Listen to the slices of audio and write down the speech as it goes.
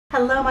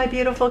Hello, my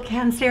beautiful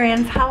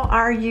Cancerians. How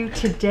are you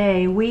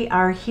today? We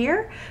are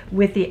here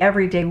with the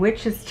Everyday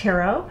Witches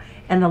Tarot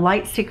and the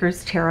Light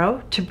Seekers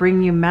Tarot to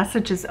bring you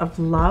messages of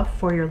love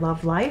for your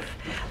love life.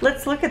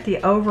 Let's look at the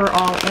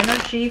overall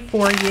energy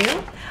for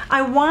you.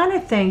 I want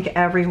to thank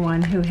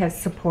everyone who has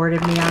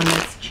supported me on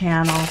this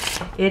channel.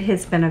 It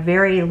has been a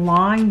very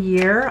long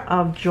year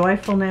of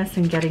joyfulness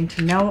and getting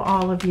to know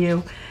all of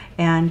you.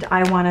 And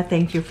I want to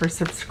thank you for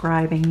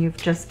subscribing. You've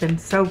just been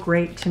so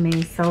great to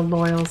me, so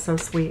loyal, so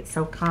sweet,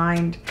 so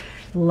kind,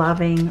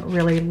 loving,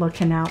 really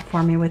looking out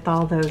for me with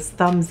all those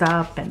thumbs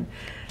up and,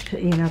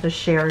 you know, the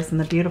shares and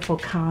the beautiful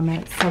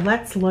comments. So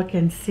let's look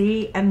and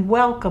see and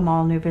welcome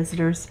all new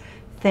visitors.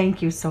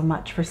 Thank you so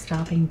much for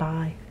stopping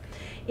by.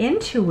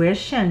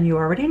 Intuition, you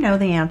already know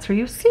the answer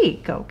you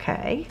seek,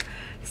 okay?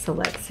 So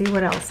let's see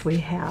what else we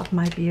have,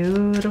 my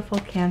beautiful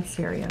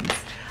Cancerians.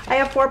 I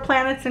have 4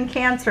 planets in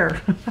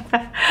Cancer.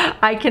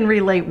 I can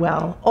relate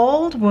well.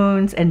 Old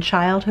wounds and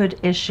childhood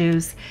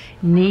issues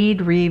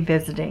need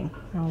revisiting.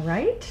 All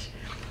right.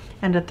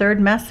 And a third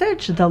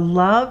message,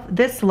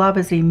 this love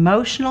is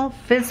emotional,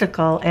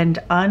 physical, and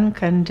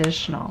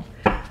unconditional.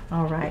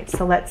 All right.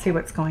 So let's see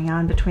what's going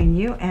on between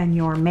you and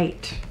your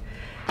mate.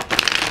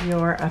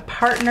 You're a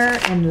partner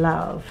in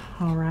love.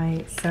 All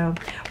right, so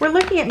we're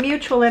looking at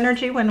mutual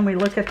energy. When we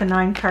look at the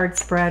 9-card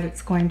spread,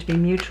 it's going to be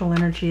mutual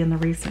energy in the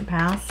recent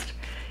past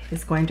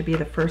is going to be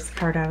the first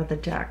card out of the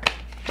deck.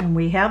 And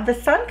we have the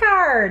Sun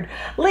card.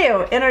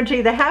 Leo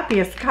energy, the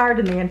happiest card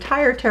in the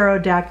entire tarot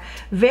deck.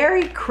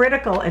 Very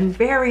critical and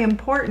very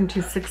important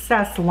to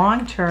success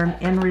long-term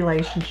in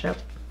relationship.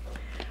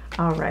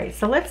 All right,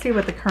 so let's see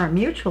what the current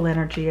mutual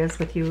energy is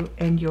with you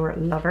and your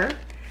lover.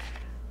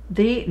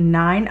 The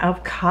 9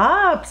 of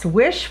Cups,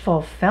 wish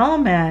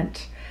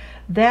fulfillment.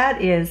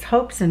 That is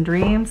hopes and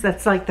dreams.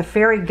 That's like the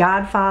fairy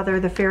godfather,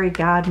 the fairy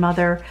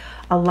godmother,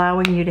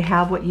 allowing you to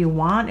have what you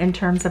want in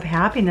terms of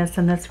happiness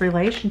in this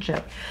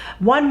relationship.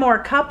 One more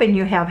cup and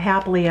you have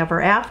happily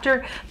ever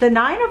after. The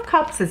 9 of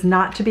Cups is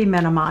not to be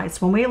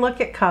minimized. When we look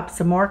at cups,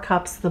 the more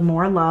cups, the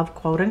more love,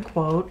 quote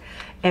unquote,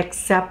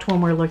 except when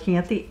we're looking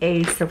at the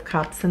Ace of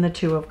Cups and the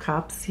 2 of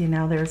Cups. You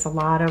know, there's a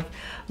lot of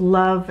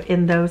love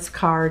in those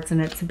cards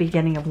and it's the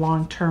beginning of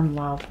long-term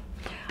love.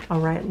 All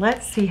right,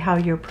 let's see how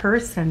your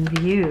person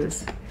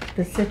views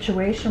the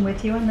situation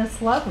with you in this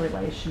love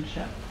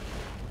relationship.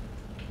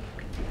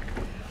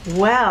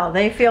 Well,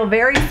 they feel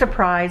very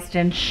surprised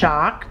and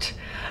shocked.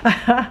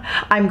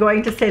 I'm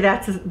going to say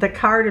that's the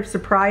card of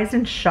surprise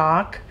and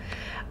shock.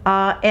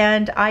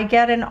 And I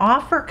get an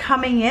offer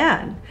coming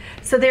in.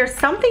 So there's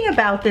something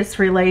about this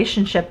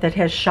relationship that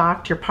has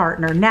shocked your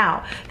partner.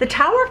 Now, the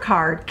Tower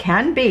card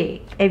can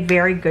be a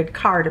very good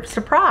card of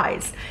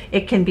surprise.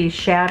 It can be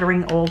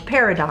shattering old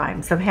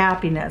paradigms of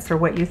happiness or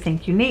what you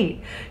think you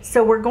need.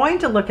 So we're going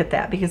to look at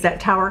that because that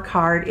Tower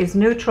card is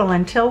neutral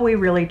until we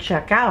really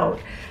check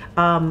out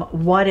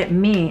what it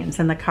means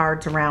and the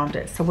cards around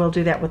it. So we'll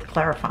do that with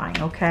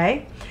clarifying,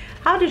 okay?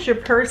 How does your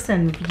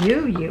person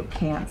view you,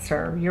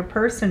 Cancer? Your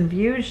person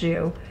views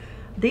you.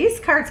 These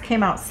cards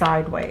came out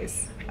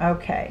sideways,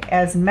 okay,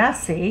 as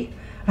messy,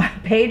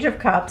 Page of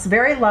Cups,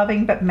 very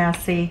loving but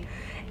messy.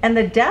 And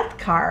the Death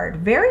card,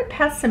 very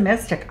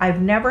pessimistic.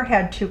 I've never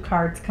had 2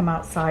 cards come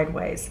out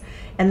sideways.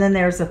 And then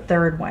there's a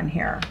third one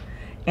here.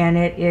 And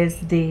it is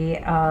the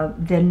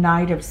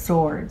Knight of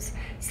Swords.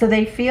 So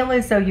they feel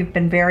as though you've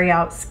been very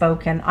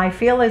outspoken. I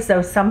feel as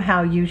though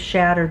somehow you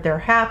shattered their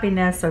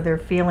happiness or their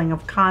feeling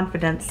of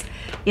confidence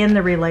in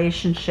the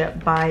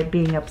relationship by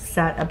being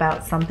upset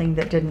about something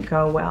that didn't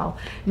go well.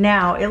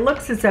 Now, it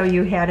looks as though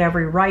you had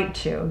every right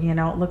to. You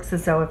know, it looks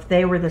as though if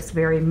they were this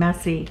very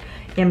messy,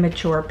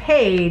 immature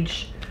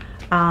Page,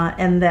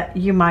 and that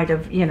you might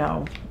have, you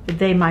know,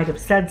 they might have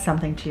said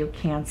something to you,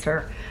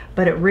 Cancer.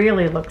 But it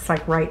really looks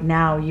like right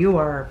now you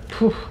are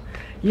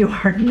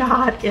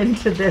not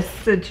into this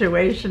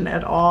situation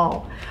at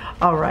all.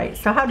 All right,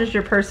 so how does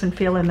your person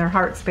feel in their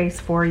heart space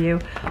for you?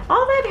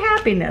 All that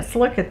happiness,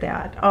 look at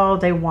that. Oh,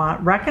 they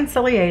want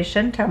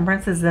reconciliation.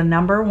 Temperance is the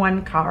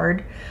 #1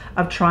 card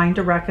of trying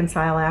to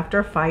reconcile after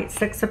a fight.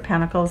 6 of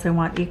Pentacles, they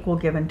want equal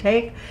give and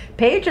take.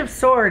 Page of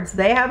Swords,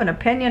 they have an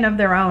opinion of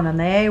their own and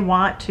they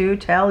want to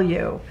tell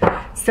you.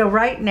 So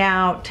right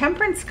now,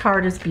 Temperance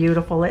card is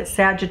beautiful. It's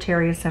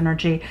Sagittarius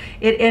energy.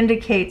 It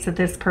indicates that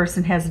this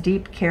person has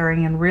deep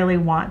caring and really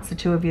wants the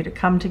 2 of you to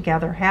come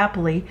together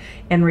happily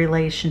in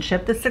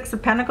relationship. The 6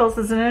 of Pentacles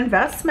is an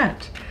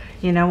investment.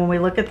 You know, when we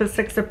look at the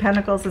 6 of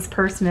Pentacles, this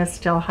person is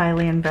still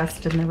highly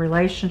invested in the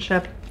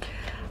relationship.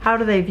 How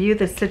do they view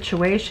the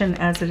situation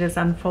as it is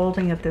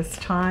unfolding at this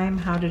time?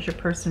 How does your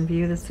person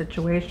view the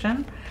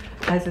situation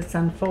as it's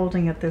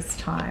unfolding at this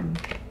time?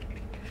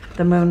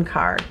 The Moon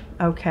card.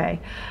 Okay.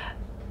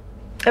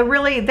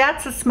 Really,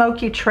 that's a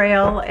smoky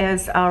trail,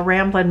 as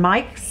Ramblin'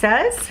 Mike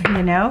says.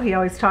 You know, he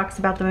always talks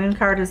about the Moon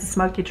card as a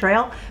smoky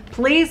trail.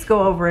 Please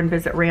go over and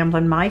visit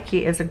Ramblin' Mike.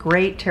 He is a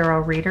great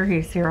tarot reader.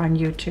 He's here on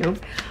YouTube.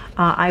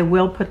 I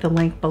will put the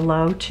link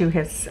below to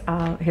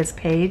his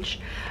page,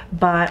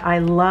 but I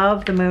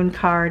love the Moon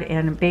card,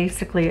 and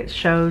basically it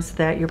shows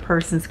that your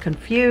person's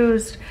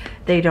confused.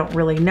 They don't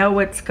really know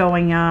what's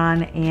going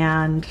on,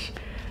 and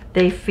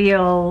they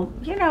feel,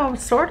 you know,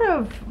 sort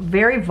of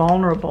very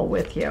vulnerable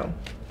with you.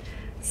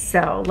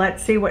 So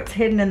let's see what's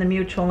hidden in the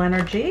mutual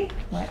energy.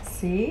 Let's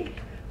see.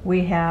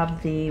 We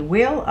have the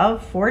Wheel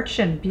of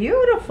Fortune,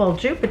 beautiful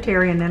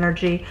Jupiterian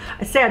energy,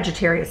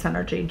 Sagittarius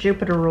energy.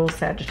 Jupiter rules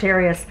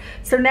Sagittarius.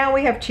 So now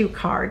we have 2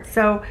 cards.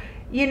 So,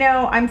 you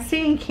know, I'm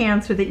seeing,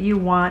 Cancer, that you're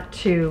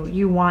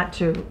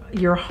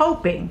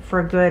hoping for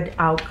a good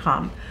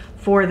outcome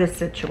for the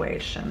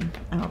situation.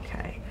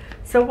 Okay.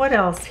 So what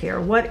else here?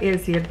 What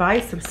is the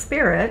advice of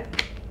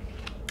Spirit?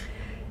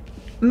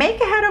 Make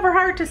a head over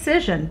heart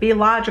decision. Be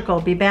logical,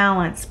 be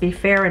balanced, be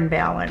fair and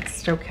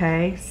balanced,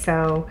 okay?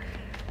 So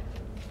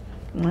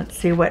let's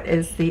see what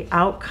is the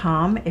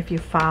outcome if you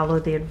follow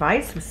the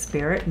advice of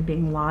Spirit and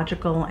being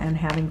logical and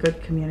having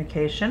good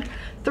communication.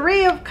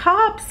 3 of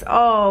Cups.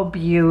 Oh,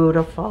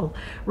 beautiful.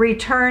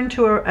 Return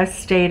to a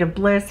state of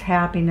bliss,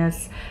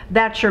 happiness.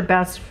 That's your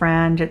best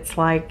friend. It's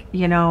like,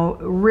 you know,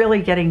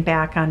 really getting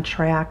back on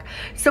track.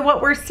 So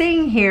what we're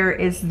seeing here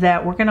is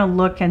that we're going to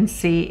look and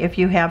see if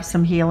you have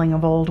some healing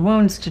of old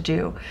wounds to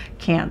do,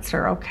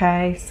 Cancer,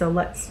 okay? So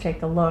let's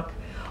take a look.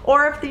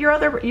 Or if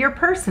your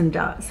person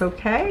does,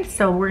 okay?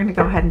 So we're going to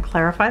go ahead and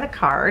clarify the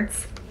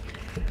cards.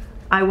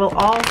 I will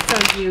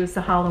also use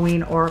the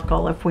Halloween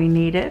Oracle if we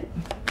need it,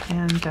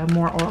 and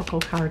more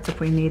Oracle cards if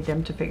we need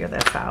them to figure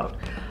this out.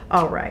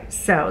 All right,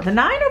 so the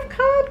 9 of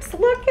Cups,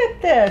 look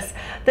at this.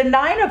 The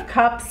 9 of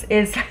Cups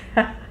is,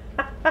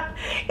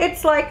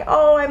 it's like,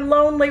 oh, I'm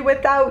lonely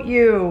without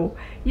you.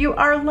 You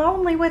are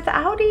lonely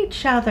without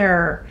each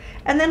other.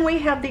 And then we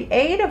have the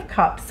 8 of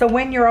Cups. So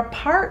when you're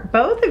apart,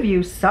 both of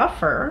you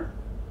suffer.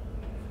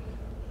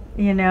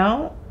 You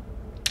know,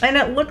 and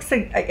it looks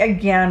like,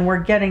 again,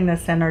 we're getting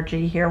this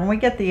energy here. When we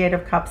get the 8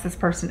 of Cups, this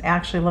person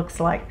actually looks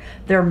like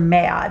they're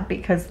mad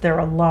because they're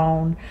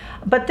alone.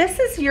 But this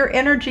is your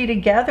energy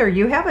together.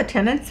 You have a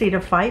tendency to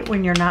fight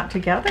when you're not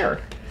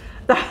together.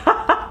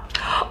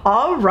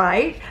 All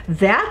right,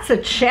 that's a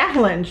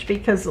challenge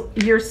because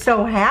you're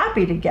so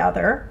happy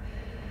together.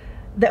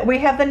 That we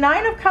have the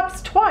 9 of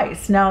Cups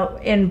twice. Now,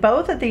 in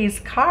both of these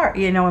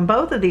in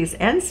both of these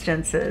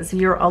instances,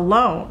 you're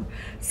alone.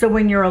 So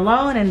when you're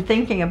alone and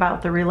thinking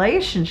about the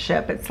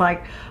relationship, it's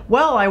like,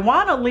 well, I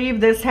want to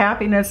leave this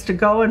happiness to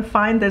go and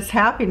find this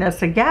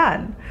happiness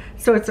again.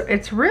 So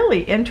it's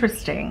really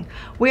interesting.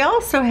 We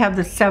also have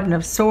the 7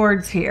 of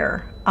Swords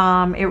here.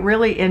 It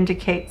really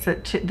indicates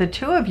that the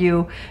 2 of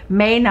you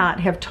may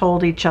not have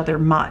told each other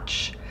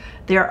much.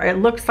 It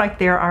looks like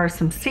there are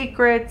some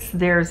secrets.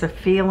 There's a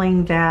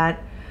feeling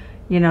that,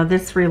 you know,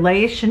 this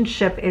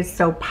relationship is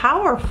so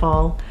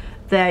powerful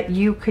that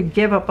you could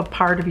give up a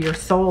part of your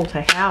soul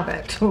to have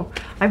it.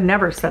 I've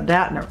never said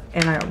that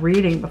in a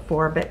reading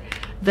before, but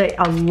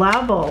a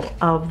level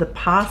of the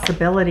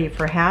possibility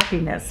for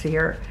happiness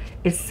here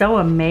is so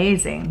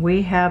amazing.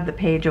 We have the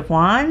Page of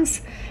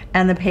Wands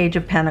and the Page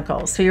of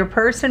Pentacles. So your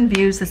person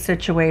views the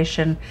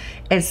situation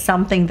as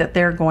something that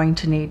they're going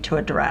to need to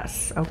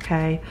address,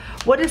 okay?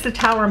 What is the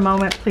Tower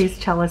moment? Please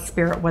tell us,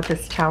 Spirit, what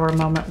this Tower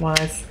moment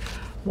was.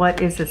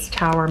 What is this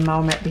Tower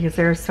moment? Because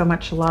there's so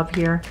much love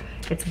here.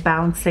 It's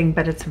bouncing,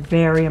 but it's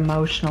very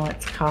emotional.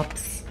 It's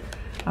Cups.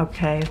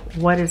 Okay,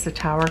 what is the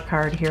Tower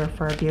card here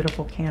for our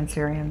beautiful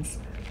Cancerians?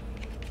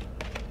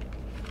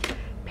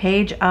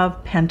 Page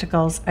of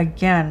Pentacles,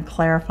 again,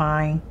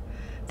 clarifying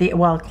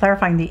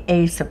the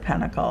Ace of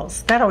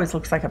Pentacles. That always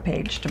looks like a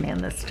page to me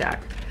in this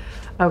deck.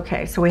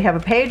 Okay, so we have a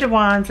Page of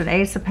Wands, an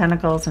Ace of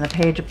Pentacles, and a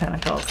Page of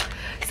Pentacles.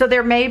 So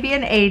there may be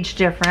an age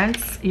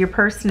difference. Your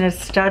person is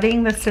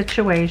studying the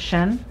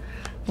situation.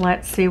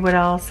 Let's see what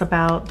else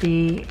about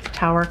the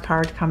Tower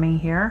card coming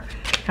here.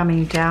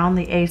 Coming down,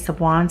 the Ace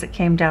of Wands. It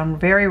came down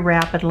very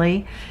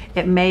rapidly.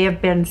 It may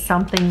have been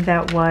something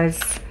that was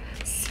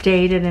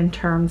stated in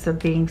terms of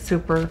being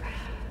super...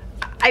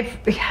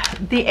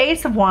 the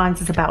Ace of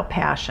Wands is about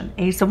passion.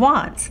 Ace of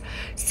Wands.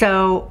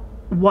 So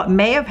what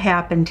may have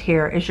happened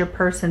here is your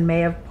person may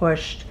have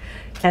pushed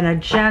an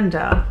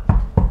agenda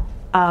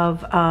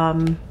of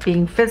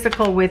being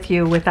physical with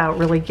you without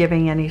really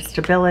giving any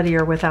stability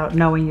or without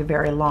knowing you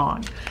very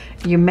long.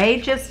 You may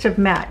just have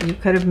met. You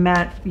could have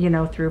met, you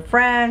know, through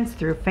friends,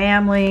 through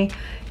family.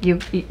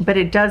 But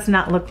it does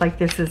not look like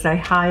this is a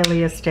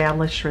highly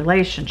established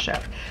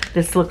relationship.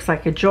 This looks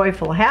like a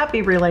joyful,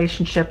 happy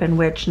relationship in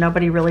which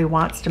nobody really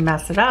wants to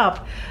mess it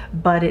up,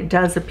 but it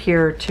does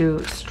appear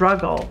to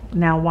struggle.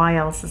 Now, why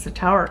else is a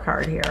Tower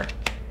card here?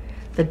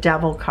 The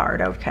Devil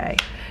card, okay.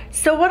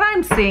 So what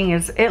I'm seeing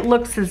is it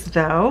looks as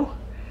though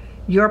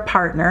your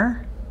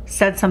partner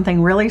said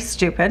something really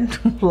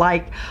stupid,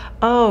 like,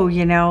 oh,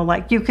 you know,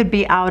 like you could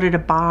be out at a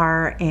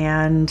bar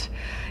and,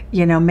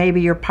 you know,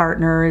 maybe your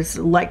partner is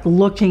like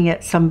looking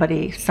at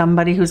somebody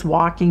who's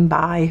walking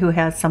by who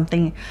has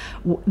something,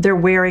 they're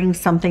wearing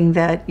something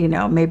that, you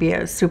know, maybe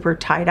a super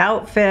tight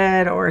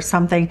outfit or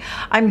something.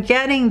 I'm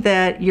getting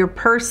that your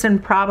person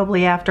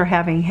probably, after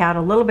having had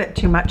a little bit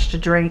too much to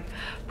drink,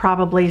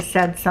 probably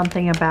said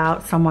something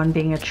about someone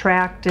being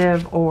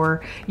attractive,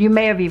 or you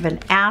may have even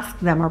asked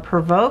them or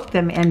provoked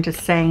them into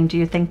saying, do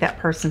you think that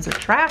person's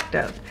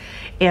attractive?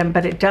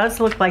 But it does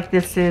look like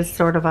this is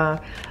sort of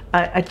a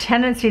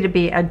tendency to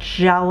be a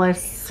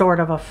jealous sort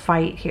of a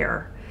fight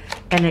here.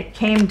 And it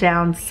came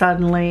down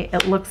suddenly.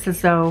 It looks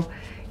as though,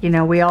 you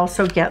know, we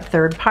also get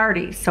third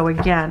parties. So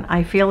again,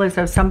 I feel as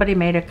though somebody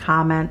made a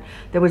comment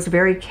that was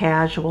very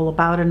casual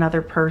about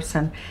another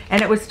person,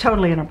 and it was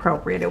totally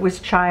inappropriate. It was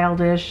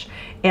childish,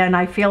 and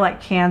I feel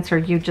like Cancer,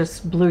 you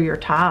just blew your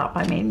top.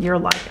 I mean, you're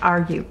like,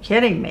 are you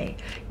kidding me?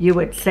 You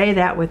would say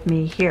that with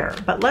me here.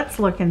 But let's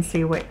look and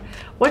see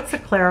what's a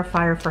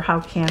clarifier for how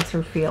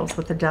Cancer feels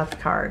with the Death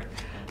card.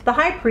 The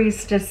High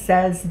Priestess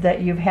says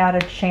that you've had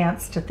a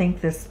chance to think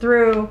this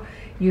through.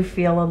 You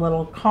feel a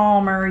little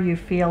calmer. You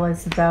feel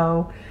as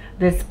though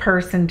this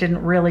person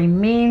didn't really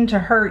mean to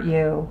hurt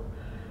you.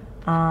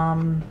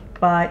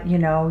 But, you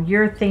know,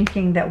 you're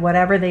thinking that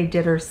whatever they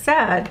did or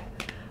said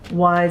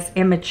was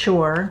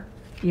immature.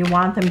 You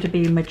want them to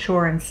be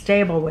mature and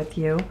stable with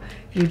you.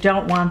 You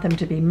don't want them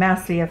to be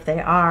messy. If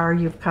they are,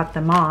 you've cut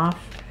them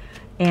off.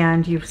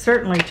 And you've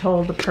certainly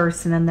told the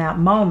person in that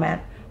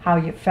moment how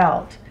you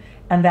felt.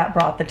 And that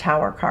brought the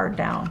Tower card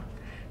down.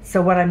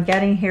 So what I'm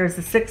getting here is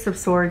the Six of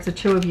Swords. The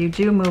two of you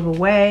do move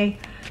away.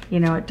 You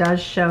know, it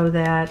does show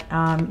that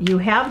you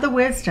have the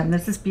wisdom.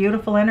 This is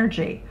beautiful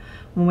energy.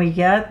 When we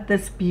get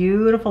this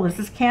beautiful, this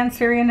is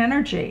Cancerian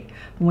energy.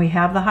 When we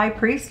have the High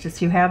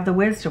Priestess, you have the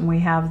wisdom. We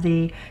have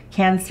the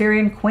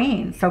Cancerian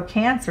Queen. So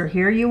Cancer,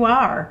 here you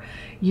are.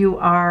 You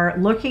are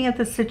looking at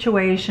the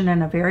situation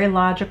in a very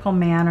logical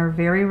manner,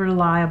 very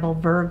reliable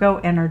Virgo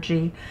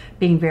energy,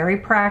 being very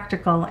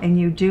practical, and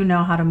you do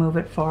know how to move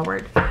it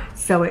forward.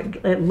 So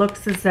it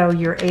looks as though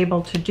you're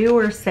able to do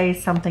or say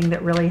something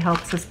that really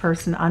helps this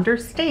person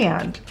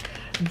understand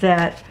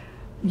that,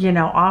 you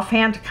know,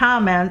 offhand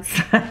comments,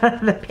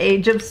 the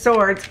Page of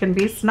Swords can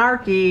be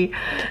snarky,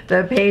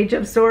 the Page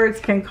of Swords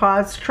can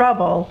cause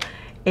trouble,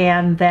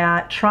 and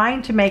that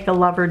trying to make a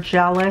lover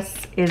jealous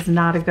is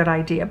not a good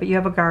idea. But you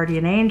have a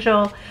guardian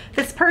angel.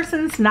 This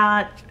person's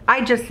not,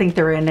 I just think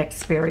they're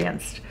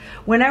inexperienced.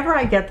 Whenever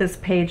I get this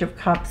Page of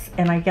Cups,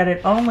 and I get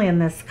it only in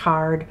this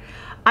card,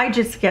 I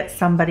just get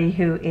somebody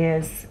who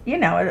is, you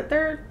know,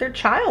 they're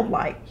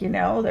childlike, you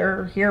know,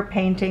 they're here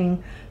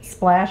painting,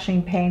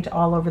 splashing paint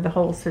all over the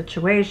whole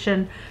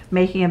situation,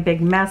 making a big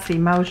mess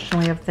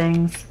emotionally of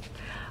things.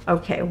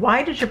 Okay,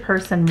 why does your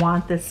person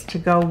want this to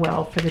go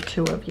well for the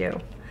two of you?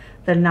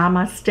 The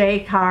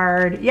Namaste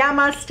card.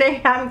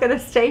 Yamaste, I'm going to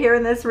stay here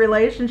in this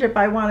relationship.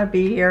 I want to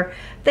be here.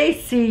 They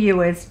see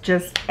you as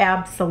just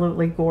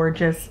absolutely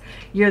gorgeous.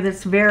 You're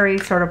this very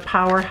sort of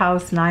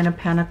powerhouse Nine of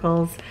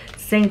Pentacles,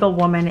 single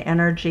woman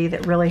energy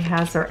that really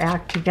has their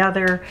act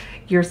together.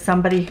 You're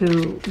somebody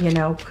who, you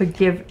know, could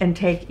give and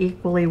take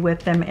equally with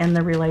them in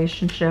the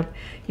relationship.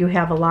 You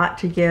have a lot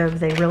to give.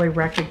 They really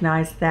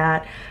recognize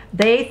that.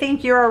 They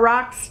think you're a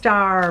rock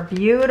star.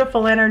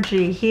 Beautiful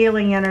energy,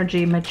 healing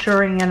energy,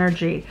 maturing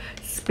energy,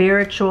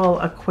 spiritual,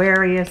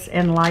 Aquarius,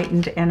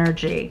 enlightened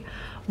energy.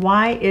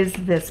 Why is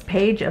this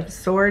Page of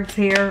Swords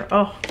here?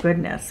 Oh,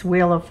 goodness.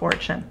 Wheel of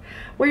Fortune.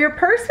 Well, your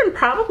person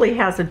probably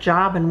has a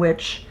job in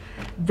which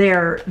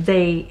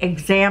they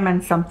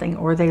examine something,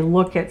 or they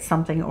look at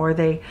something, or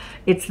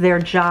it's their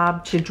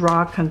job to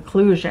draw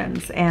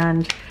conclusions.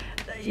 And,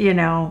 you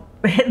know,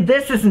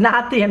 this is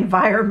not the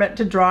environment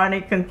to draw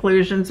any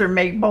conclusions or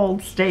make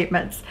bold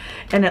statements.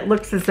 And it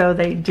looks as though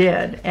they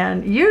did.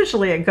 And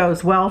usually it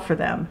goes well for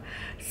them.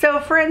 So,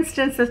 for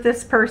instance, if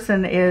this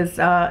person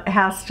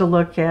has to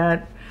look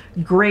at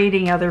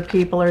grading other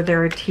people, or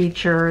they're a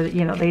teacher,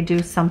 you know, they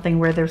do something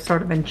where they're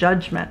sort of in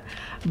judgment,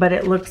 but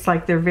it looks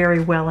like they're very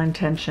well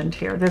intentioned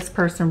here. This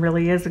person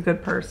really is a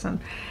good person.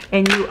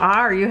 And you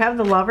have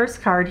the Lovers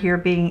card here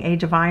being a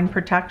divine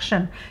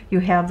protection. You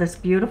have this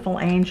beautiful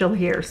angel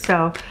here.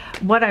 So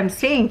what I'm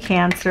seeing,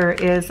 Cancer,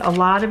 is a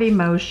lot of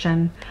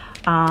emotion,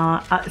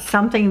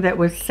 something that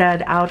was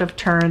said out of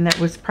turn that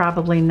was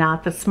probably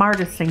not the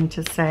smartest thing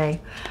to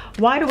say.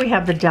 Why do we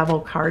have the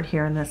Devil card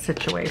here in this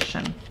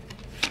situation?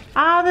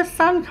 Ah, the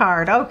Sun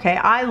card. Okay,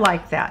 I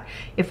like that.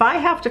 If I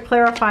have to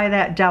clarify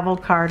that Devil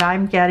card,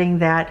 I'm getting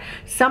that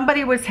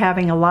somebody was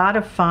having a lot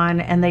of fun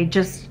and they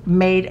just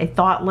made a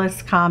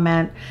thoughtless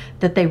comment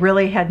that they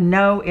really had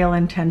no ill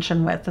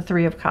intention with, the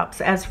Three of Cups,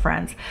 as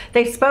friends.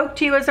 They spoke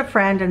to you as a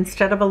friend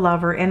instead of a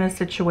lover in a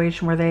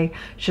situation where they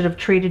should have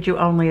treated you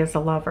only as a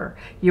lover.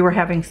 You were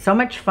having so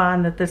much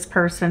fun that this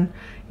person,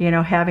 you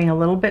know, having a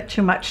little bit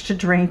too much to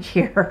drink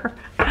here,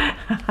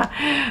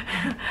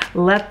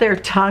 let their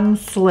tongue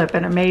slip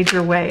in a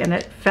major way, and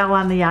it fell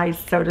on the ice,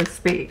 so to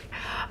speak.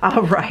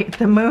 All right,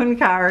 the Moon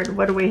card.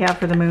 What do we have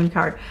for the Moon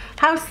card?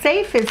 How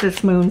safe is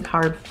this Moon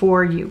card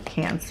for you,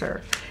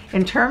 Cancer?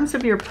 In terms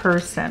of your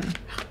person,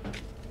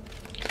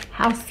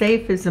 How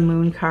safe is the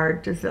Moon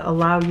card? Does it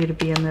allow you to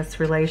be in this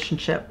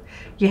relationship?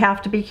 You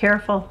have to be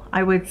careful.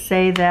 I would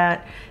say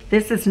that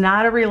this is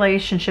not a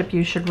relationship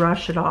you should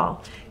rush at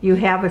all. You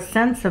have a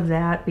sense of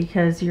that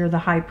because you're the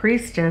High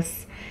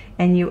Priestess,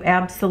 and you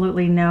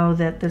absolutely know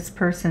that this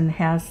person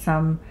has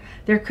some,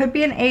 there could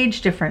be an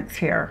age difference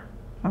here,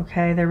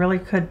 okay? There really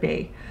could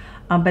be.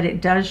 But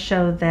it does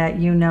show that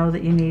you know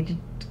that you need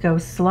to go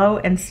slow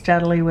and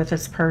steadily with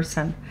this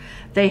person.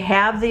 They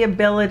have the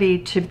ability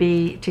to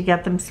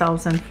get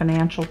themselves in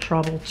financial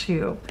trouble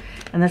too.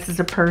 And this is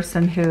a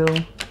person who,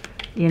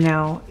 you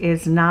know,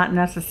 is not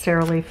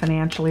necessarily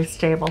financially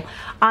stable.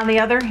 On the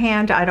other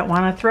hand, I don't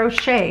want to throw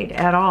shade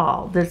at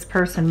all. This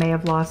person may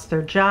have lost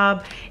their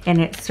job, and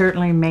it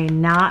certainly may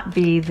not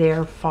be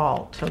their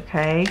fault,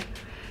 okay?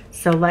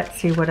 So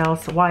let's see what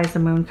else. Why is the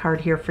Moon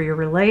card here for your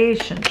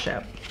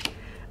relationship?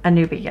 A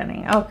new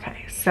beginning.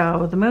 Okay,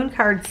 so the Moon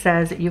card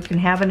says that you can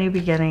have a new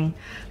beginning,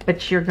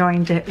 but you're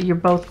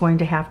both going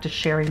to have to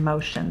share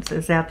emotions.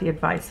 Is that the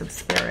advice of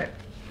Spirit?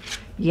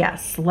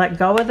 Yes, let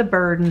go of the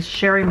burdens,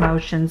 share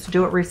emotions,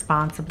 do it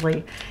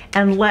responsibly,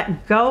 and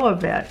let go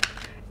of it.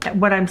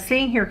 What I'm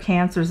seeing here,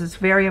 Cancers, it's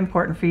very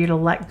important for you to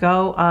let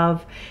go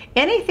of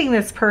anything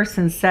this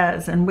person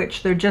says in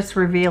which they're just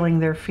revealing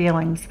their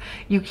feelings.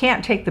 You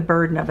can't take the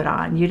burden of it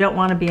on. You don't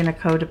want to be in a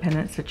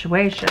codependent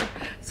situation.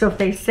 So if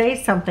they say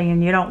something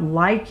and you don't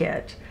like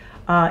it,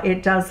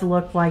 it does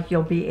look like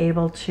you'll be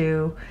able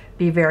to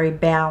be very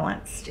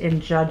balanced in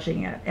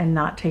judging it and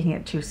not taking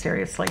it too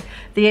seriously.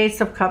 The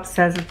Ace of Cups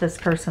says that this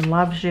person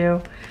loves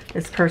you.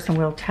 This person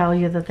will tell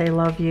you that they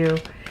love you,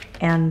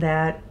 and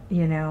that,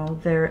 you know,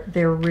 they're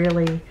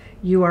really,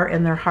 you are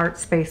in their heart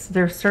space.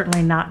 They're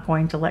certainly not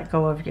going to let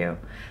go of you.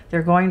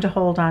 They're going to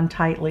hold on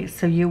tightly.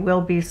 So you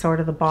will be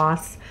sort of the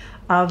boss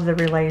of the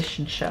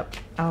relationship.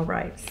 All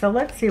right, so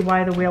let's see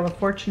why the Wheel of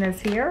Fortune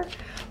is here.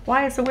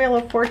 Why is the Wheel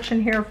of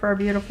Fortune here for our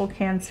beautiful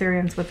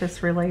Cancerians with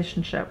this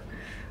relationship?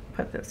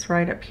 Put this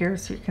right up here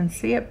so you can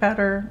see it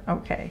better.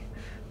 Okay,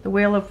 the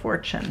Wheel of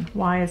Fortune.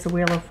 Why is the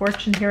Wheel of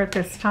Fortune here at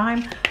this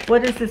time?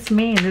 What does this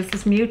mean? This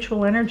is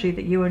mutual energy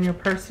that you and your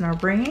person are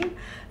bringing.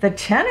 The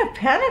Ten of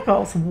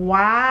Pentacles.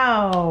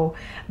 Wow,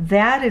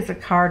 that is a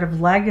card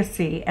of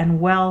legacy and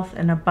wealth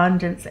and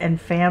abundance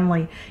and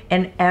family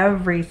and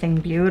everything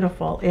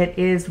beautiful. It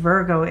is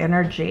Virgo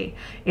energy.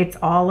 It's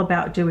all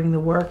about doing the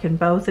work, and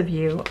both of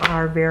you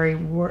are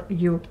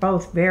you're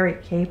both very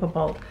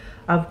capable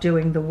of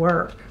doing the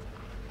work.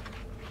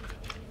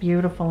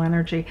 Beautiful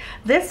energy.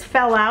 This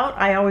fell out.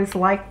 I always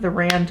like the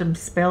random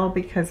spill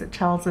because it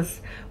tells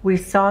us we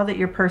saw that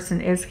your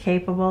person is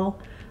capable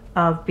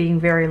of being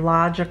very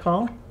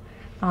logical.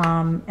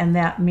 And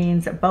that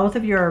means that both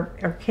of you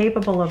are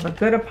capable of a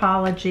good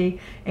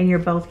apology, and you're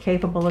both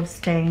capable of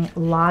staying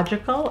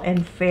logical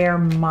and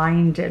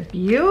fair-minded.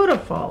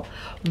 Beautiful.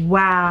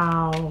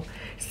 Wow.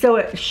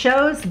 So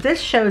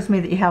this shows me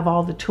that you have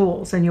all the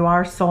tools and you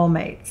are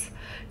soulmates.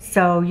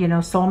 So, you know,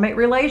 soulmate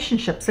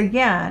relationships,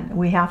 again,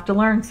 we have to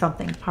learn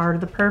something. Part of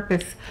the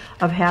purpose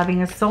of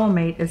having a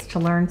soulmate is to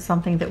learn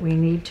something that we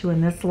need to in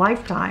this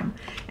lifetime,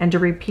 and to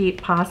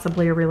repeat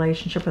possibly a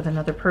relationship with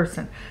another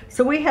person.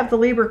 So we have the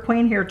Libra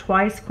Queen here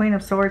twice, Queen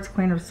of Swords,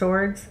 Queen of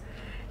Swords.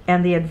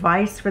 And the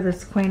advice for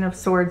this Queen of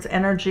Swords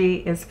energy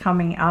is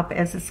coming up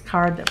as this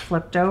card that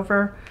flipped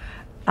over.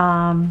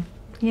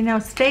 You know,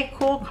 stay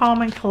cool,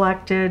 calm, and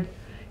collected.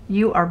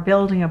 You are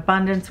building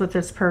abundance with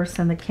this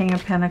person. The King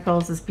of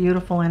Pentacles is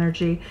beautiful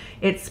energy.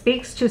 It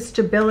speaks to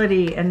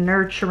stability and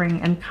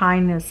nurturing and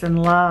kindness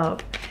and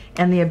love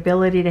and the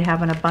ability to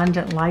have an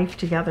abundant life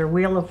together.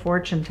 Wheel of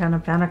Fortune, Ten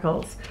of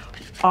Pentacles,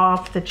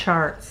 off the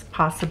charts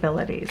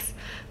possibilities.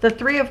 The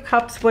Three of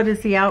Cups, what is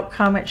the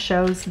outcome? It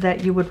shows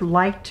that you would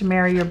like to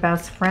marry your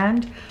best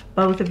friend.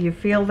 Both of you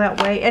feel that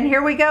way. And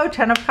here we go,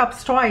 Ten of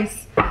Cups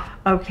twice.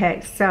 Okay,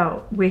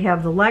 so we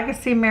have the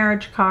Legacy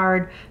Marriage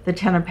card, the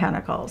Ten of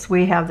Pentacles.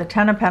 We have the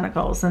Ten of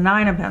Pentacles, the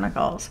Nine of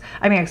Pentacles.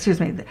 I mean,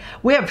 excuse me.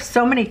 We have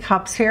so many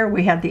cups here.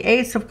 We have the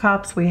Ace of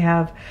Cups. We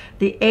have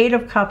the Eight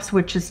of Cups,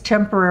 which is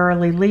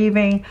temporarily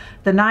leaving.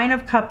 The Nine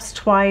of Cups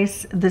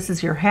twice. This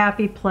is your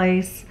happy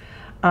place.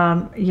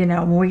 You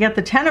know, when we get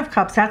the Ten of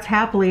Cups, that's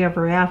happily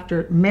ever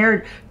after.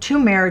 Two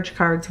marriage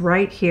cards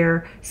right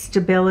here.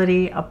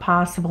 Stability, a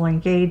possible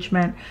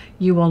engagement.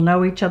 You will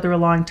know each other a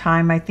long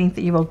time. I think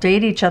that you will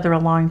date each other a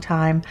long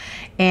time.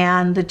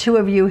 And the two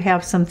of you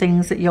have some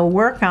things that you'll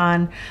work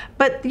on.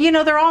 But, you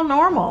know, they're all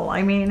normal.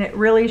 I mean, it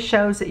really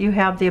shows that you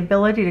have the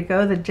ability to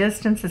go the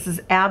distance. This is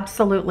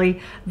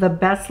absolutely the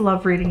best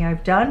love reading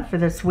I've done for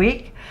this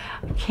week.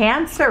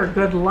 Cancer,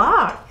 good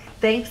luck.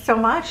 Thanks so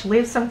much.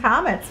 Leave some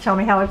comments. Tell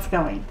me how it's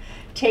going.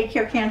 Take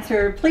care,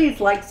 Cancer. Please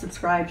like,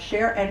 subscribe,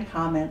 share, and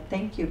comment.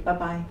 Thank you.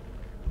 Bye-bye.